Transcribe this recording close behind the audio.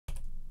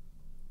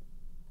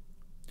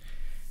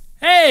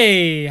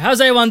Hey,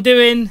 how's everyone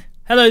doing?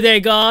 Hello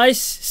there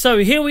guys. So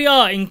here we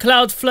are in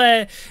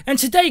Cloudflare, and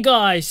today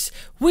guys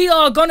we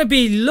are going to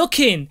be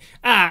looking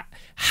at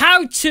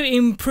how to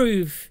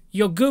improve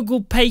your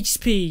Google page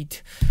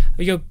speed,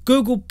 your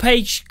Google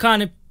page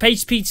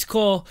speed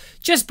score,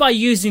 just by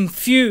using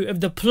few of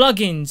the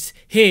plugins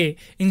here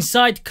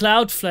inside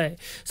Cloudflare.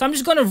 So I'm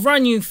just going to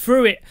run you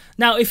through it.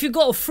 Now if you've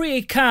got a free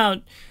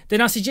account,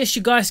 then I suggest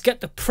you guys get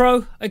the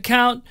pro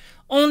account,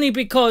 only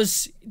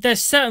because there's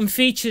certain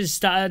features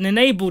that are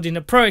enabled in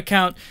a pro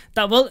account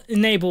that will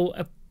enable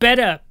a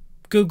better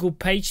Google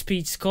page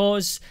speed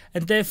scores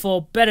and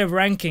therefore better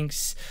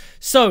rankings.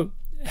 So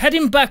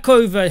heading back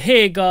over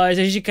here guys,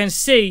 as you can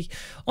see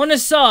on the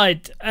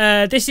side,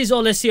 this is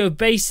all SEO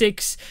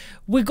basics.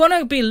 We're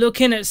gonna be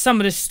looking at some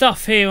of the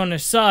stuff here on the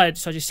side,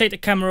 so I just take the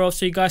camera off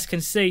so you guys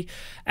can see,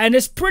 and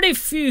there's pretty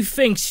few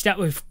things that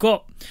we've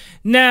got.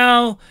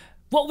 Now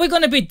what we're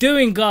going to be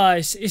doing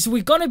guys is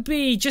we're going to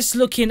be just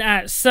looking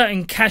at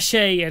certain cache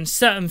and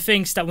certain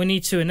things that we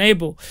need to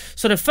enable.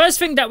 So the first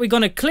thing that we're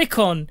going to click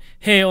on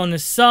here on the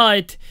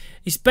side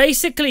is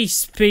basically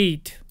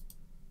speed.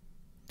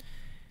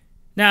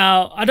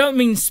 Now I don't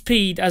mean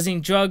speed as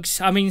in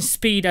drugs, I mean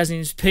speed as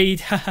in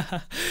speed.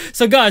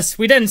 So guys,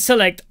 we then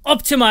select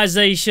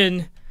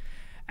optimization,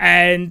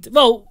 and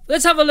well,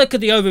 let's have a look at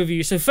the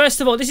overview. So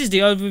first of all, this is the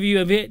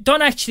overview of it.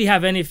 Don't actually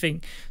have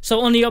anything. So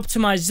on the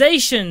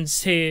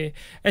optimizations here,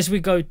 as we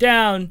go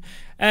down,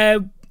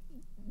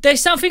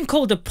 there's something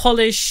called the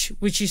polish,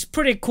 which is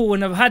pretty cool,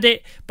 and I've had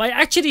it, but it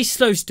actually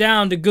slows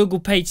down the Google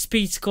page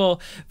speed score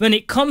when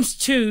it comes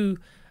to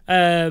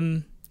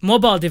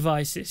mobile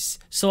devices.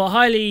 So I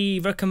highly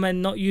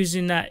recommend not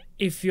using that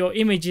if your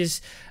images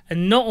are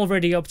not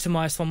already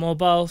optimized for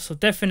mobile. So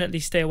definitely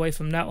stay away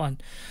from that one.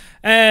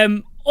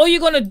 All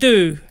you're going to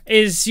do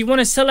is you want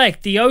to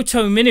select the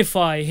auto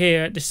minify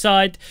here at the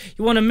side.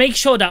 You want to make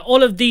sure that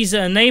all of these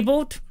are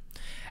enabled,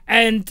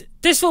 and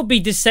this will be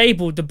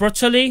disabled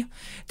abruptly.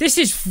 This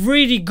is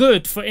really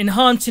good for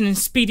enhancing and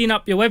speeding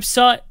up your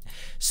website.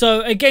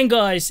 So again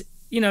guys,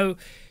 you know,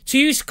 to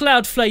use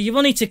Cloudflare, you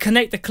will need to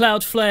connect the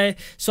Cloudflare.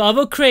 So I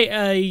will create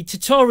a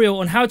tutorial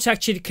on how to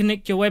actually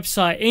connect your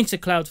website into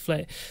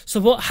Cloudflare.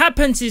 So what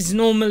happens is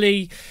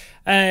normally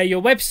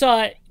your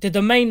website, the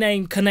domain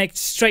name connects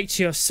straight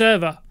to your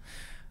server.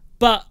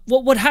 But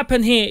what would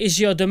happen here is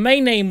your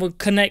domain name would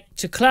connect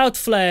to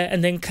Cloudflare,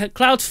 and then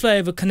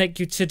Cloudflare will connect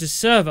you to the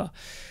server.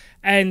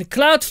 And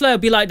Cloudflare will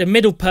be like the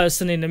middle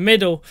person in the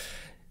middle,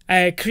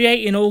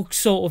 creating all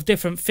sort of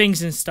different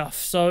things and stuff.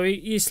 So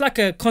it's like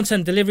a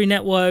content delivery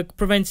network,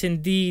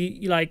 preventing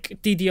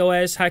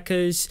DDoS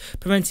hackers,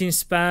 preventing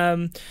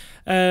spam.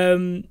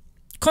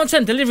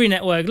 Content delivery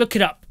network, look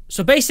it up.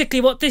 So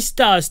basically what this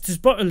does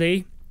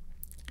broadly,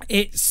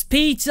 it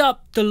speeds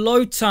up the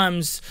load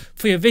times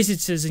for your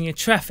visitors and your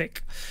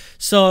traffic.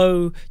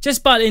 So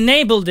just by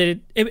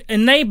enabling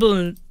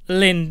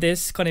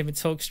this, can't even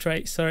talk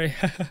straight, sorry.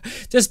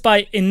 Just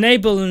by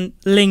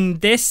enabling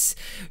this,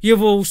 you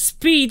will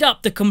speed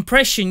up the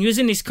compression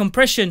using this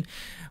compression,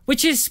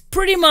 which is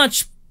pretty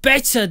much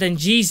better than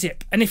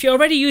gzip. And if you're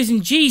already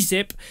using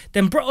gzip,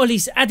 then Broadly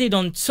is added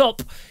on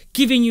top,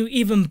 giving you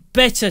even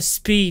better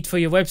speed for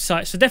your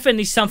website. So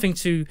definitely something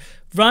to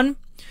run.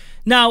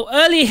 Now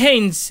early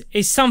hints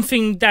is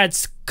something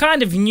that's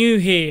kind of new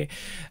here.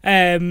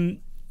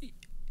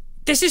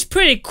 This is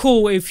pretty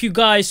cool if you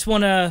guys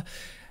want to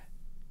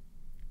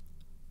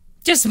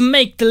just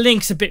make the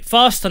links a bit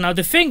faster. Now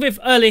the thing with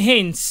early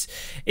hints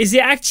is it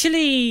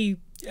actually,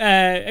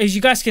 as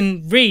you guys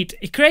can read,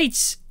 it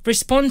creates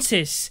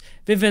responses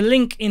with a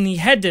link in the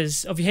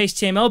headers of your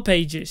HTML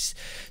pages.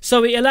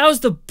 So it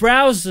allows the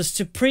browsers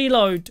to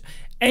preload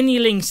any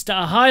links that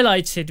are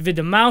highlighted with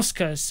the mouse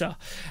cursor,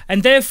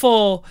 and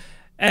therefore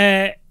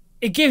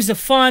it gives a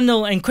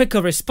final and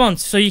quicker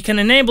response. So you can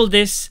enable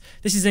this.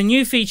 This is a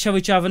new feature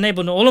which I've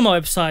enabled on all of my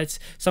websites,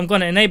 so I'm going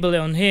to enable it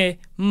on here.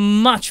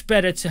 Much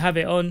better to have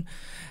it on.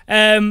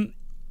 And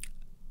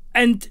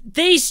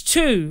these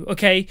two,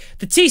 okay,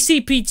 the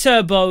TCP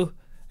Turbo,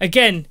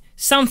 again,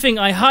 something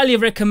I highly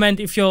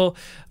recommend if you're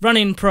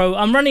running pro.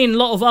 I'm running a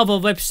lot of other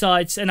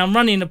websites and I'm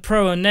running a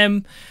pro on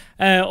them.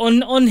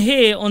 On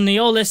here, on the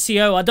old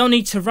SEO, I don't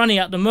need to run it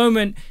at the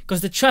moment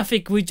because the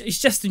traffic is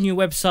just a new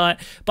website.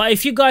 But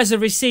if you guys are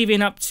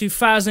receiving up to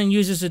 1,000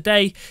 users a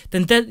day,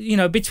 then you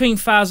know, between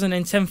 1,000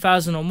 and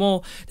 10,000 or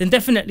more, then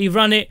definitely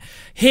run it.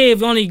 Here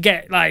we only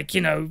get like,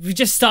 you know, we're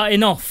just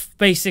starting off.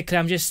 Basically,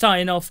 I'm just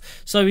starting off,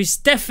 so it's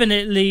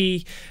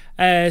definitely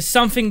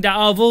something that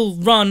I will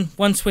run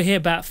once we hit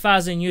about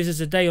 1,000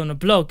 users a day on a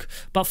blog.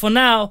 But for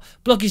now,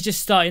 blog is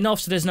just starting off,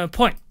 so there's no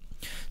point.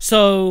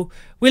 So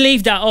we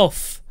leave that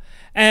off.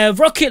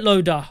 Rocket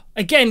Loader,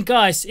 again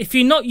guys, if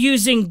you're not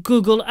using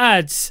Google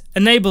Ads,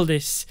 enable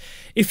this.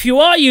 If you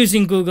are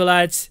using Google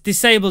Ads,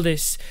 disable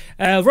this.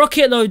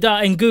 Rocket Loader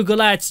and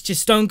Google Ads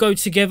just don't go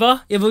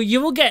together.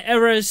 You will get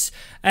errors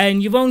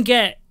and you won't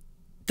get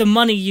the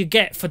money you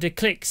get for the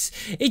clicks.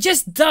 It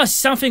just does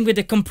something with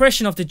the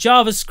compression of the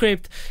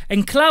JavaScript,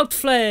 and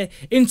Cloudflare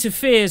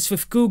interferes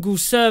with Google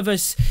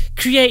servers,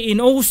 creating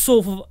all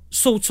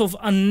sorts of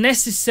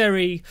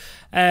unnecessary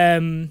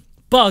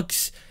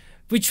bugs,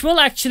 which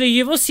will actually,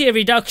 you will see a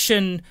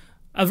reduction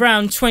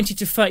around 20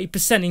 to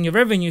 30% in your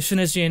revenue as soon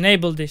as you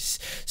enable this.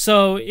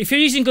 So if you're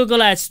using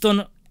Google Ads,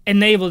 don't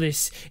enable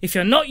this. If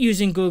you're not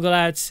using Google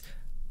Ads,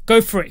 go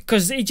for it,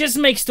 because it just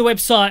makes the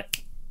website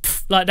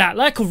like that,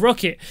 like a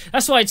rocket.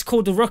 That's why it's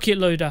called the rocket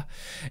loader.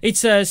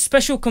 It's a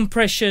special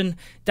compression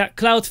that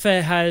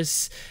Cloudflare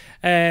has,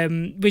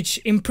 which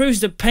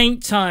improves the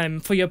paint time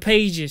for your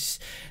pages.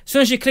 As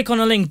soon as you click on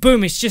a link,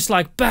 boom, it's just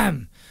like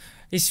bam.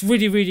 It's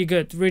really, really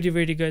good, really,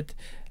 really good.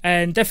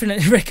 And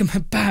definitely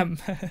recommend, bam,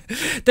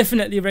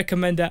 definitely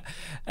recommend that.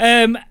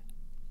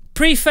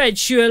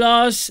 Prefetch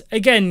URLs,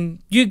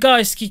 again, you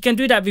guys, you can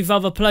do that with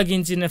other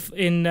plugins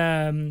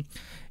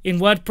in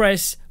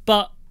WordPress,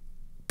 but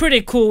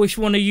pretty cool if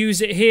you want to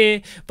use it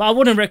here. But I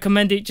wouldn't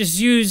recommend it. Just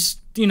use,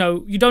 you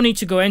know, you don't need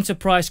to go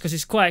enterprise because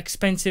it's quite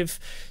expensive.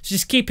 So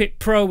just keep it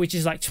pro, which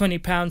is like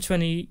 £20,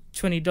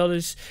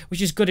 $20,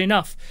 which is good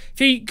enough. If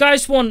you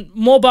guys want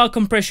mobile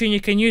compression, you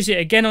can use it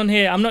again on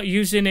here. I'm not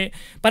using it,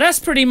 but that's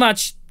pretty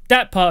much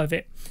that part of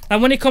it.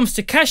 And when it comes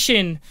to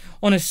caching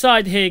on the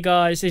side here,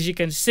 guys, as you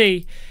can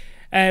see,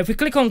 if we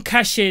click on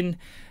caching,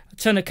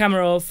 turn the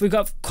camera off, we've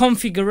got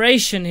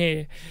configuration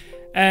here.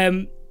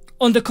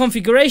 On the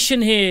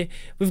configuration here,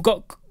 we've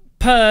got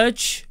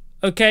purge,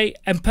 okay,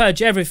 and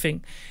purge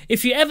everything.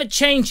 If you ever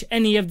change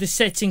any of the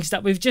settings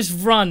that we've just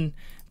run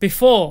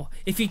before,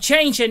 if you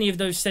change any of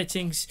those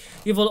settings,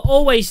 you will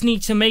always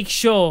need to make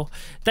sure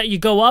that you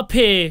go up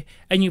here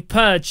and you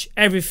purge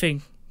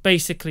everything.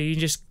 Basically, you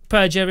just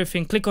purge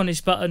everything, click on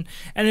this button,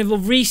 and it will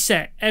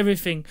reset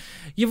everything.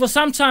 You will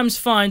sometimes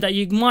find that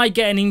you might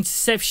get an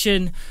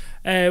interception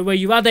where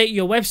you update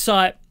your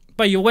website,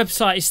 but your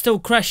website is still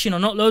crashing or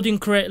not loading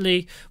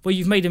correctly, where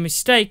you've made a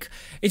mistake.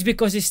 It's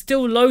because it's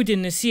still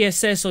loading the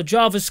CSS or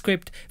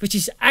JavaScript, which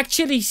is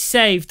actually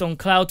saved on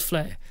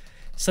Cloudflare.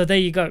 So there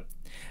you go.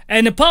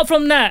 And apart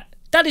from that,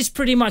 that is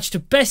pretty much the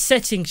best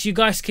settings you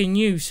guys can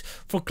use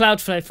for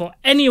Cloudflare for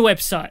any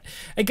website.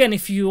 Again,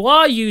 if you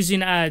are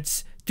using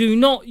ads, do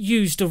not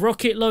use the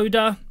rocket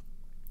loader.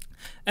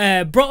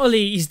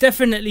 Brotherly is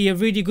definitely a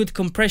really good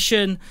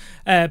compression.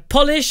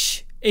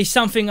 Polish is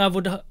something I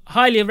would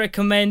highly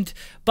recommend,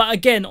 but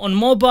again, on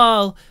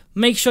mobile,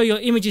 make sure your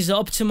images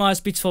are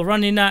optimized before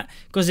running that,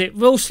 because it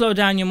will slow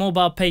down your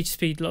mobile page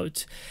speed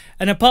loads.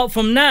 And apart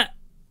from that,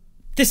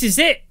 this is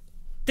it.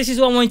 This is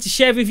what I wanted to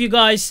share with you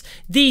guys.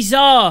 These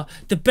are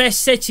the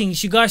best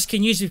settings you guys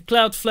can use with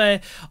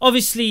Cloudflare.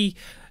 Obviously,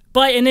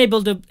 by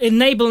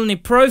enabling the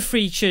pro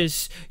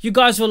features, you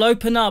guys will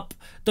open up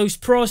those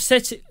pro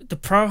settings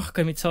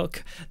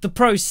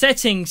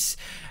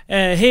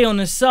here on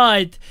the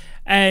side.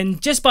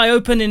 And just by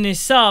opening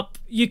this up,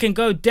 you can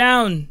go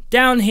down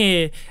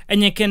here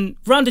and you can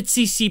run the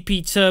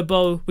TCP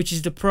Turbo, which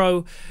is the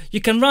Pro.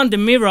 You can run the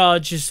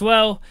Mirage as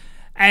well,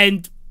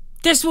 and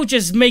this will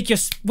just make your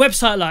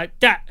website like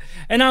that.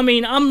 And I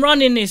mean, I'm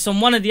running this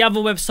on one of the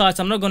other websites.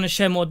 I'm not going to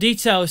share more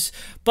details,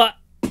 but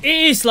it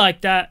is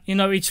like that. You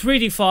know, it's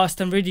really fast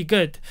and really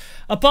good.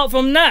 Apart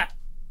from that,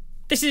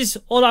 this is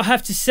all I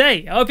have to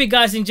say. I hope you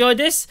guys enjoyed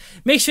this.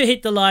 Make sure you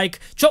hit the like.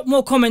 Drop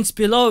more comments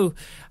below.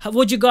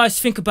 What do you guys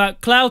think about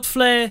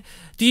Cloudflare?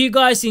 Do you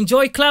guys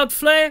enjoy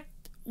Cloudflare?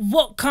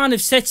 What kind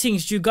of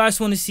settings do you guys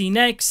want to see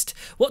next?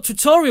 What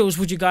tutorials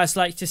would you guys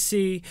like to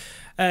see?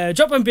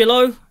 Drop them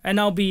below and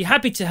I'll be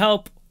happy to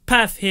help.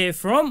 Path here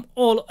from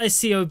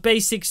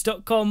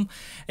allseobasics.com.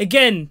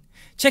 Again,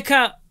 check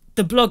out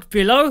the blog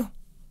below.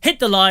 Hit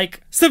the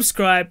like,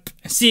 subscribe.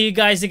 See you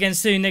guys again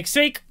soon next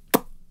week.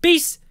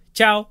 Peace.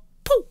 Ciao.